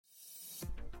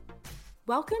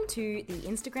Welcome to the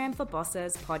Instagram for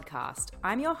Bosses podcast.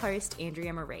 I'm your host,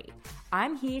 Andrea Marie.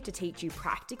 I'm here to teach you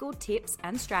practical tips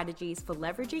and strategies for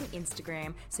leveraging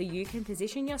Instagram so you can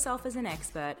position yourself as an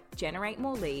expert, generate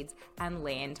more leads, and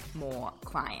land more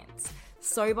clients.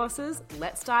 So bosses,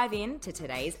 let's dive into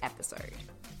today's episode.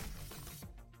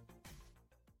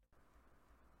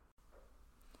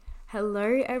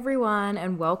 Hello everyone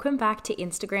and welcome back to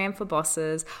Instagram for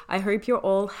Bosses. I hope you're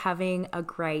all having a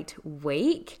great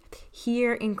week.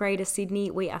 Here in Greater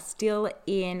Sydney, we are still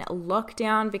in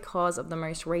lockdown because of the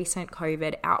most recent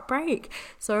COVID outbreak.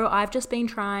 So I've just been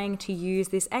trying to use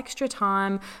this extra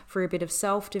time for a bit of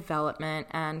self-development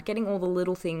and getting all the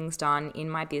little things done in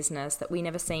my business that we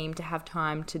never seem to have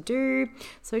time to do.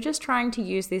 So just trying to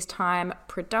use this time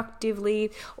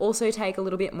productively, also take a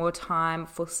little bit more time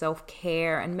for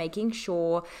self-care and making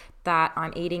sure that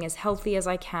I'm eating as healthy as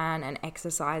I can and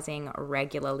exercising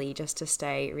regularly just to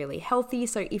stay really healthy.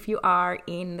 So if you are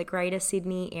in the Greater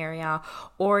Sydney area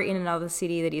or in another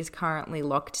city that is currently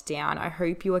locked down, I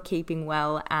hope you are keeping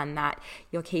well and that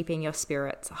you're keeping your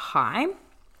spirits high.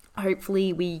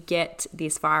 Hopefully we get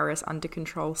this virus under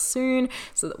control soon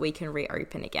so that we can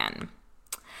reopen again.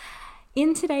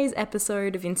 In today's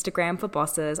episode of Instagram for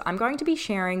Bosses, I'm going to be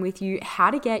sharing with you how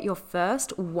to get your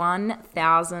first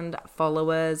 1,000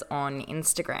 followers on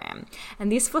Instagram.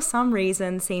 And this, for some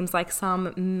reason, seems like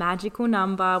some magical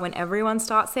number. When everyone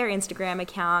starts their Instagram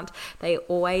account, they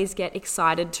always get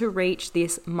excited to reach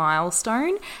this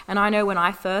milestone. And I know when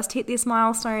I first hit this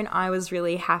milestone, I was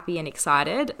really happy and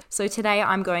excited. So today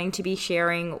I'm going to be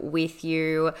sharing with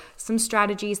you some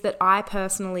strategies that I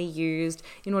personally used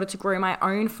in order to grow my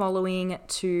own following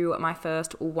to my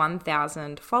first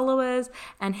 1,000 followers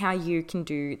and how you can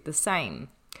do the same.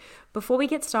 Before we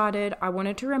get started, I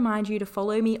wanted to remind you to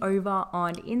follow me over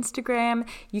on Instagram.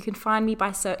 You can find me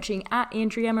by searching at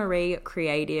Andrea Marie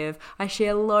Creative. I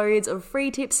share loads of free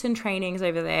tips and trainings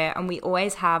over there, and we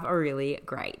always have a really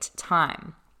great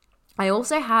time. I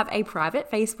also have a private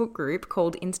Facebook group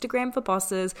called Instagram for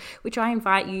Bosses, which I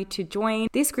invite you to join.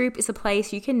 This group is a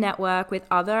place you can network with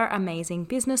other amazing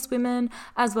businesswomen,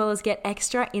 as well as get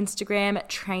extra Instagram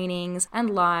trainings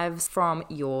and lives from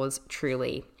yours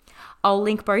truly. I'll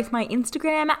link both my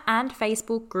Instagram and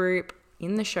Facebook group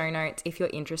in the show notes if you're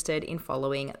interested in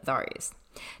following those.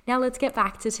 Now let's get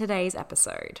back to today's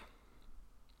episode.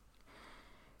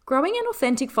 Growing an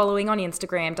authentic following on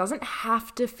Instagram doesn't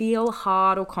have to feel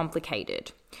hard or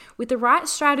complicated. With the right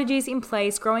strategies in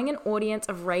place, growing an audience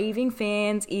of raving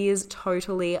fans is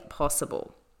totally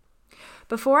possible.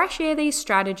 Before I share these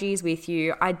strategies with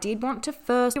you, I did want to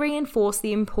first reinforce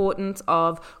the importance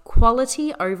of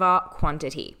quality over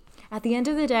quantity. At the end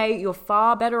of the day, you're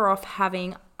far better off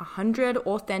having 100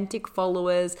 authentic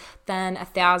followers than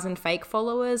 1,000 fake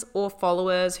followers or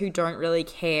followers who don't really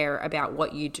care about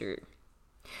what you do.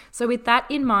 So with that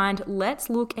in mind, let's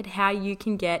look at how you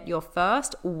can get your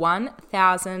first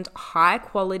 1,000 high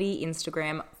quality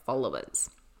Instagram followers.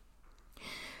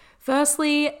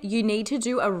 Firstly, you need to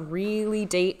do a really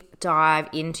deep dive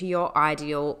into your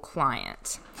ideal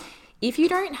client. If you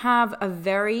don't have a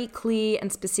very clear and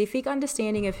specific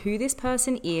understanding of who this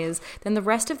person is, then the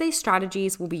rest of these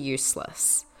strategies will be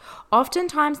useless.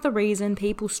 Oftentimes the reason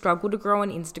people struggle to grow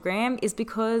on Instagram is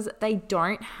because they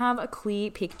don't have a clear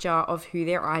picture of who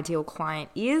their ideal client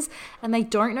is and they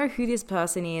don't know who this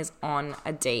person is on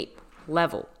a deep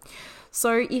level.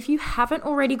 So if you haven't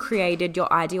already created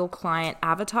your ideal client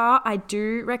avatar, I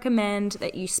do recommend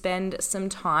that you spend some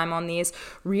time on this,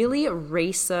 really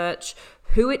research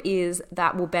who it is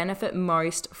that will benefit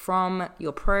most from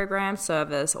your program,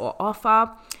 service, or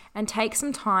offer, and take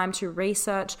some time to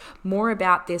research more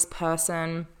about this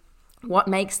person, what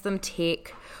makes them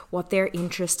tick, what they're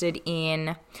interested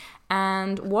in,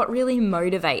 and what really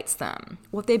motivates them,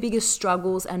 what their biggest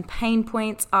struggles and pain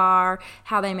points are,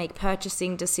 how they make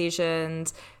purchasing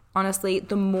decisions. Honestly,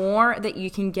 the more that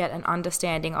you can get an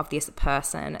understanding of this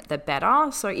person, the better.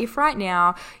 So if right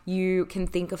now you can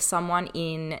think of someone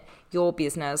in your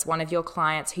business, one of your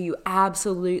clients who you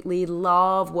absolutely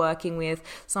love working with,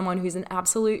 someone who's an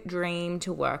absolute dream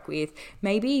to work with,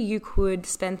 maybe you could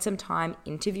spend some time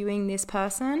interviewing this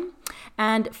person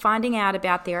and finding out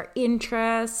about their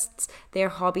interests, their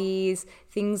hobbies,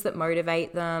 things that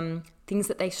motivate them, things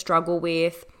that they struggle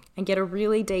with, and get a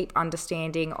really deep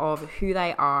understanding of who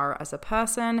they are as a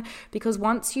person. Because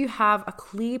once you have a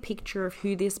clear picture of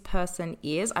who this person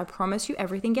is, I promise you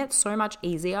everything gets so much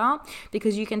easier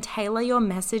because you can tailor your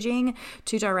messaging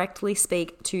to directly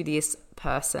speak to this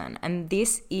person. And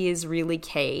this is really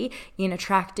key in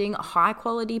attracting high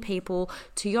quality people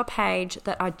to your page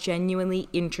that are genuinely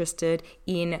interested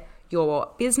in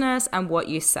your business and what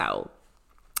you sell.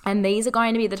 And these are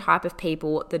going to be the type of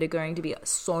people that are going to be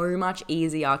so much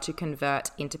easier to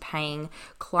convert into paying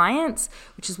clients,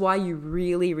 which is why you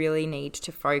really, really need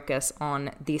to focus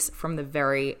on this from the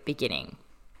very beginning.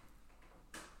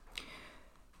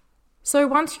 So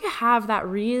once you have that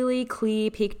really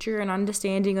clear picture and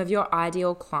understanding of your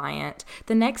ideal client,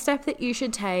 the next step that you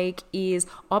should take is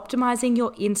optimizing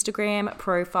your Instagram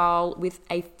profile with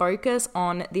a focus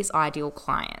on this ideal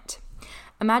client.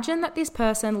 Imagine that this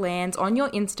person lands on your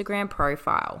Instagram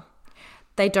profile.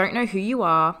 They don't know who you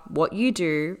are, what you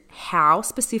do, how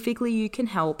specifically you can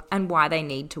help, and why they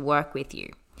need to work with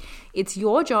you. It's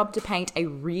your job to paint a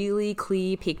really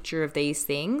clear picture of these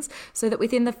things so that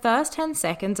within the first 10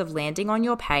 seconds of landing on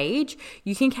your page,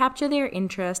 you can capture their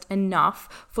interest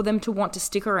enough for them to want to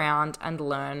stick around and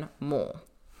learn more.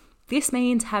 This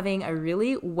means having a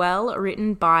really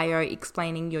well-written bio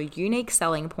explaining your unique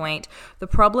selling point, the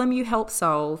problem you help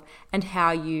solve, and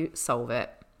how you solve it.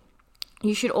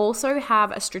 You should also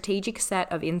have a strategic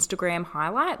set of Instagram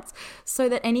highlights so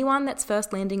that anyone that's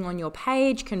first landing on your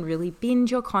page can really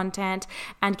binge your content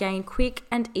and gain quick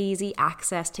and easy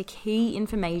access to key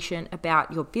information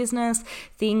about your business,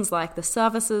 things like the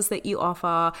services that you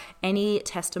offer, any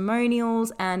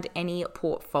testimonials, and any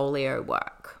portfolio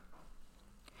work.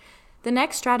 The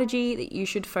next strategy that you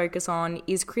should focus on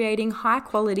is creating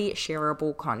high-quality,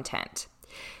 shareable content.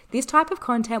 This type of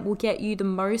content will get you the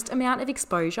most amount of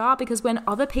exposure because when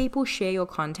other people share your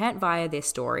content via their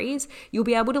stories, you'll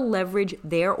be able to leverage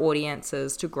their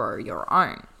audiences to grow your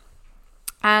own.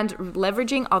 And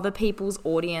leveraging other people's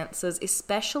audiences,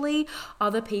 especially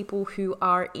other people who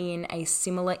are in a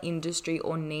similar industry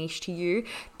or niche to you,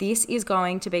 this is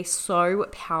going to be so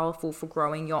powerful for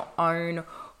growing your own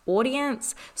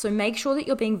audience. So make sure that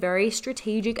you're being very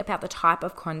strategic about the type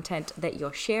of content that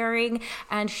you're sharing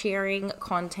and sharing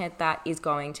content that is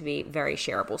going to be very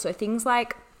shareable. So things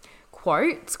like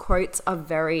quotes are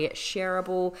very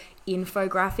shareable.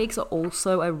 Infographics are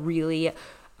also a really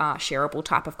shareable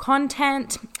type of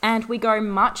content, and we go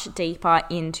much deeper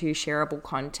into shareable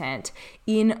content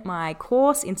in my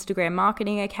course, Instagram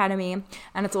Marketing Academy,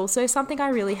 and it's also something I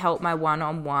really help my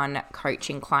one-on-one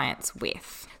coaching clients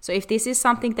with. So if this is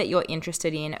something that you're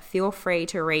interested in, feel free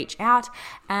to reach out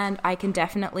and I can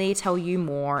definitely tell you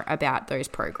more about those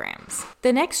programs.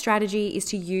 The next strategy is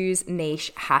to use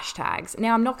niche hashtags.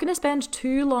 Now, I'm not going to spend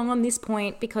too long on this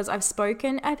point because I've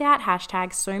spoken about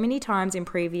hashtags so many times in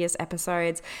previous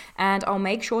episodes, and I'll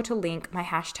make sure to link my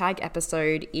hashtag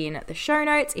episode in the show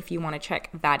notes if you want to check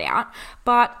that out.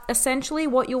 But essentially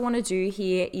what you'll want to do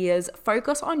here is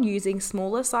focus on using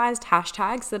smaller sized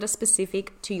hashtags that are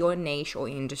specific to your niche or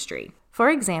industry. For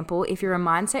example, if you're a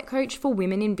mindset coach for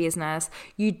women in business,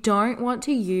 you don't want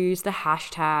to use the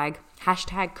hashtag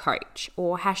coach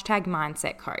or hashtag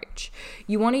mindset coach.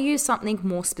 You want to use something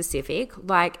more specific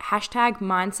like hashtag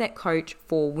mindset coach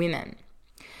for women.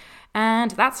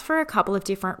 And that's for a couple of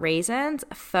different reasons.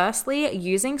 Firstly,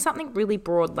 using something really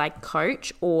broad like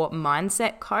coach or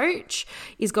mindset coach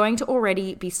is going to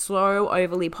already be so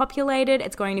overly populated.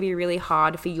 It's going to be really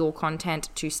hard for your content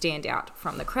to stand out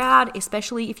from the crowd,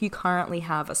 especially if you currently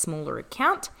have a smaller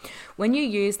account. When you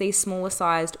use these smaller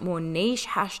sized, more niche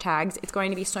hashtags, it's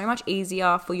going to be so much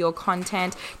easier for your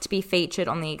content to be featured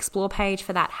on the explore page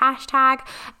for that hashtag,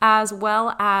 as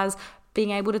well as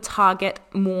being able to target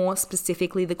more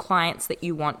specifically the clients that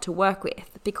you want to work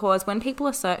with. Because when people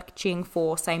are searching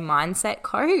for, say, mindset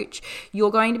coach, you're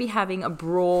going to be having a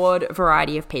broad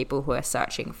variety of people who are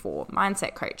searching for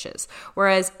mindset coaches.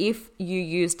 Whereas if you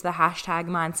used the hashtag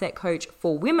mindset coach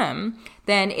for women,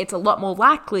 then it's a lot more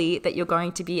likely that you're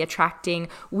going to be attracting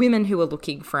women who are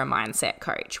looking for a mindset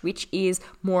coach, which is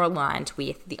more aligned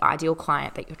with the ideal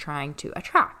client that you're trying to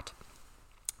attract.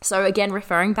 So again,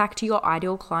 referring back to your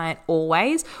ideal client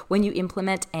always when you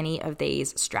implement any of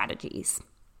these strategies.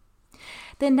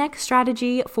 The next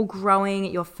strategy for growing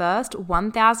your first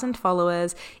 1,000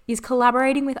 followers is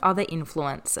collaborating with other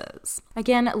influencers.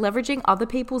 Again, leveraging other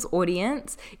people's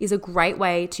audience is a great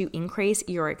way to increase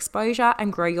your exposure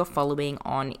and grow your following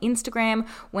on Instagram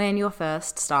when you're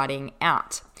first starting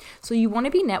out. So you want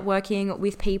to be networking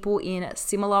with people in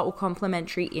similar or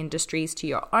complementary industries to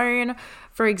your own.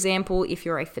 For example, if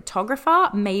you're a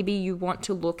photographer, maybe you want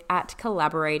to look at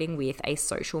collaborating with a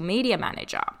social media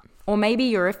manager. Or maybe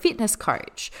you're a fitness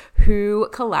coach who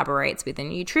collaborates with a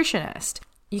nutritionist.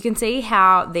 You can see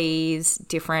how these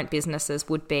different businesses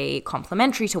would be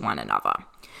complementary to one another.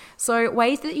 So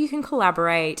ways that you can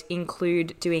collaborate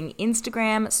include doing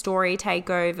Instagram story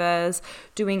takeovers,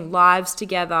 doing lives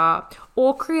together,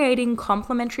 or creating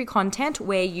complementary content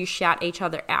where you shout each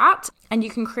other out. And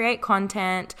you can create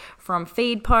content from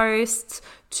feed posts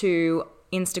to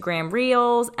Instagram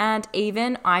Reels, and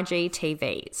even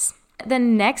IGTVs. The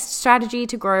next strategy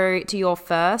to grow to your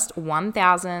first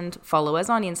 1,000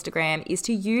 followers on Instagram is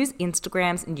to use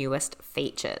Instagram's newest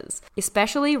features,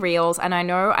 especially Reels. And I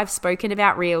know I've spoken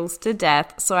about Reels to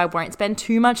death, so I won't spend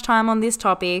too much time on this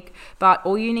topic, but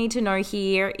all you need to know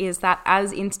here is that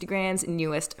as Instagram's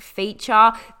newest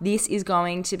feature, this is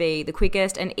going to be the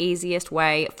quickest and easiest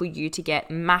way for you to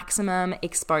get maximum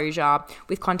exposure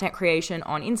with content creation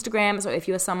on Instagram. So if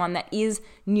you're someone that is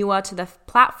newer to the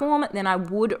platform, then I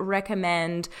would recommend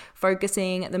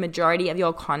focusing the majority of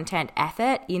your content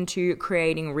effort into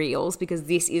creating Reels, because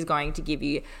this is going to give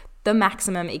you the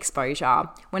maximum exposure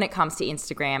when it comes to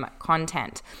Instagram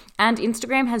content. And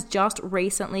Instagram has just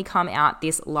recently come out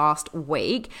this last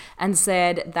week and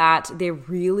said that they're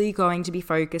really going to be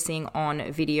focusing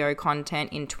on video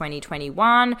content in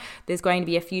 2021. There's going to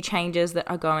be a few changes that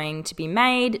are going to be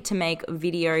made to make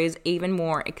videos even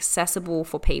more accessible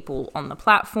for people on the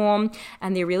platform.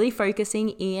 And they're really focusing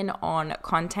in on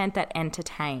content that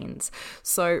entertains.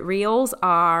 So Reels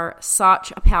are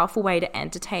such a powerful way to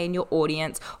entertain your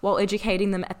audience while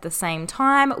educating them at the same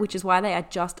time, which is why they are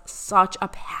just such a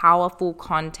powerful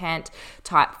content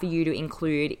type for you to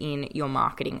include in your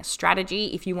marketing strategy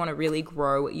if you want to really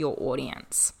grow your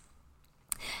audience.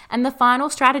 And the final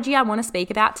strategy I want to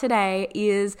speak about today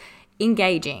is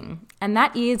engaging, and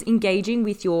that is engaging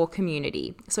with your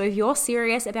community. So if you're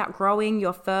serious about growing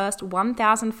your first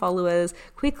 1,000 followers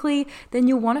quickly, then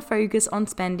you'll want to focus on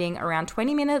spending around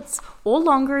 20 minutes or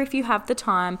longer if you have the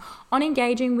time on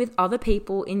engaging with other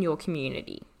people in your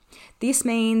community. This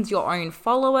means your own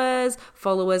followers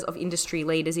of industry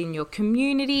leaders in your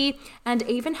community, and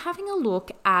even having a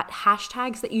look at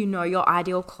hashtags that you know your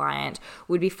ideal client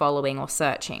would be following or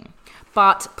searching.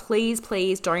 But please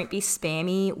don't be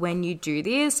spammy when you do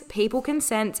this. People can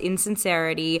sense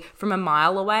insincerity from a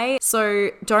mile away. So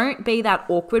don't be that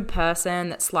awkward person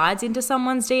that slides into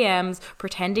someone's DMs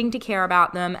pretending to care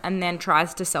about them and then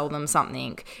tries to sell them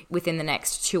something within the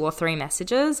next 2 or 3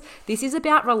 messages. This is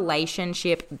about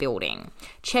relationship building.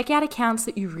 Check out accounts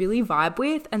that you really vibe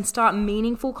with and start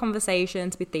meaningful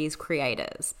conversations with these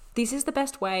creators. This is the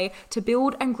best way to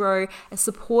build and grow a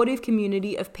supportive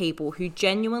community of people who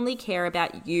genuinely care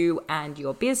about you and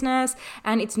your business.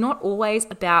 And it's not always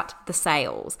about the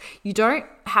sales. You don't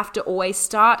have to always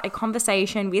start a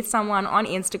conversation with someone on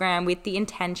Instagram with the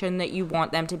intention that you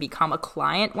want them to become a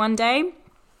client one day.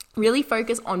 Really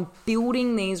focus on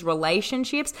building these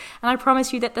relationships, and I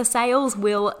promise you that the sales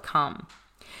will come.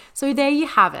 So there you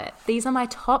have it. These are my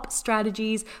top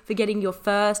strategies for getting your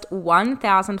first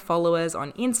 1,000 followers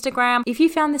on Instagram. If you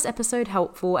found this episode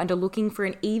helpful and are looking for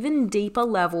an even deeper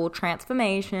level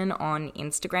transformation on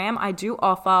Instagram, I do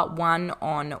offer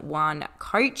one-on-one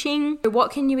coaching. So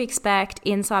what can you expect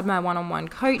inside my one-on-one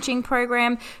coaching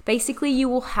program? Basically, you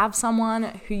will have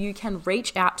someone who you can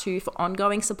reach out to for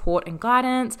ongoing support and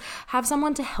guidance, have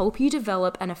someone to help you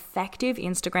develop an effective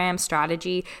Instagram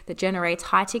strategy that generates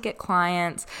high-ticket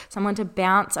clients, someone to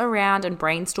bounce around and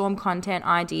brainstorm content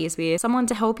ideas with, someone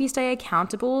to help you stay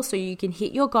accountable so you can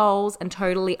hit your goals and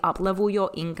totally up-level your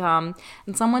income,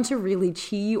 and someone to really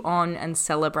cheer you on and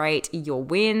celebrate your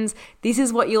wins. This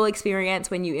is what you'll experience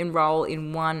when you enroll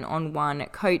in one-on-one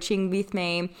coaching with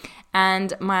me.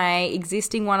 And my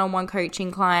existing one-on-one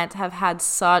coaching clients have had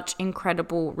such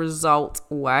incredible results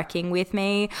working with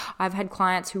me. I've had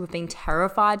clients who have been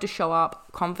terrified to show up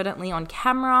confidently on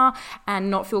camera and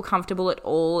not feel comfortable at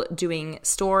all doing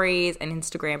stories and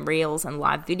Instagram Reels and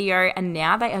live video. And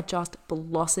now they are just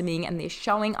blossoming and they're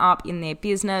showing up in their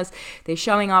business. They're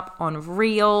showing up on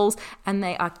Reels and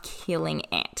they are killing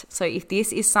it. So if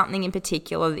this is something in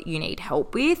particular that you need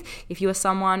help with, if you are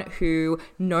someone who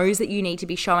knows that you need to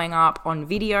be showing up on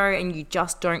video and you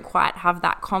just don't quite have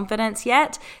that confidence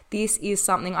yet, this is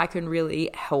something I can really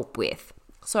help with.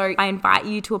 So I invite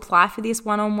you to apply for this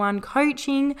one-on-one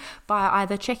coaching by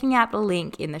either checking out the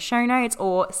link in the show notes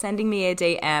or sending me a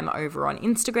DM over on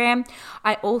Instagram.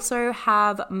 I also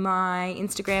have my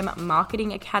Instagram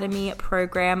Marketing Academy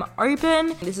program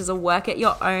open. This is a work at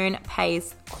your own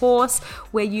pace course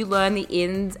where you learn the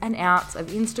ins and outs of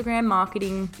Instagram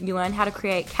marketing. You learn how to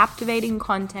create captivating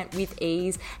content with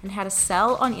ease and how to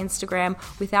sell on Instagram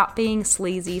without being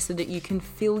sleazy so that you can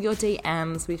fill your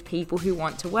DMs with people who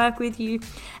want to work with you.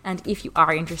 And if you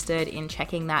are interested in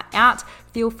checking that out,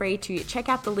 feel free to check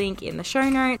out the link in the show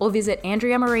notes or visit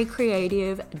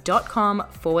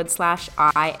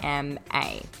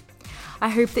andreamariecreative.com/IMA. I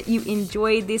hope that you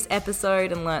enjoyed this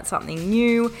episode and learnt something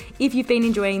new. If you've been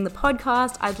enjoying the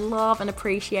podcast, I'd love and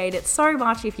appreciate it so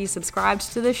much if you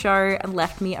subscribed to the show and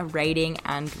left me a rating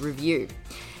and review.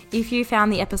 If you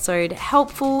found the episode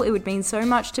helpful, it would mean so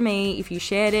much to me if you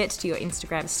shared it to your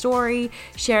Instagram story.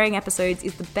 Sharing episodes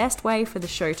is the best way for the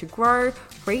show to grow,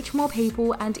 reach more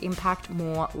people, and impact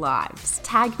more lives.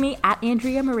 Tag me at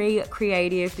Andrea Marie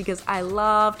Creative because I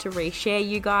love to reshare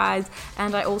you guys,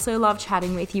 and I also love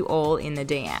chatting with you all in the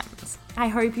DMs. I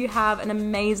hope you have an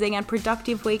amazing and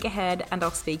productive week ahead, and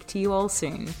I'll speak to you all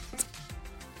soon.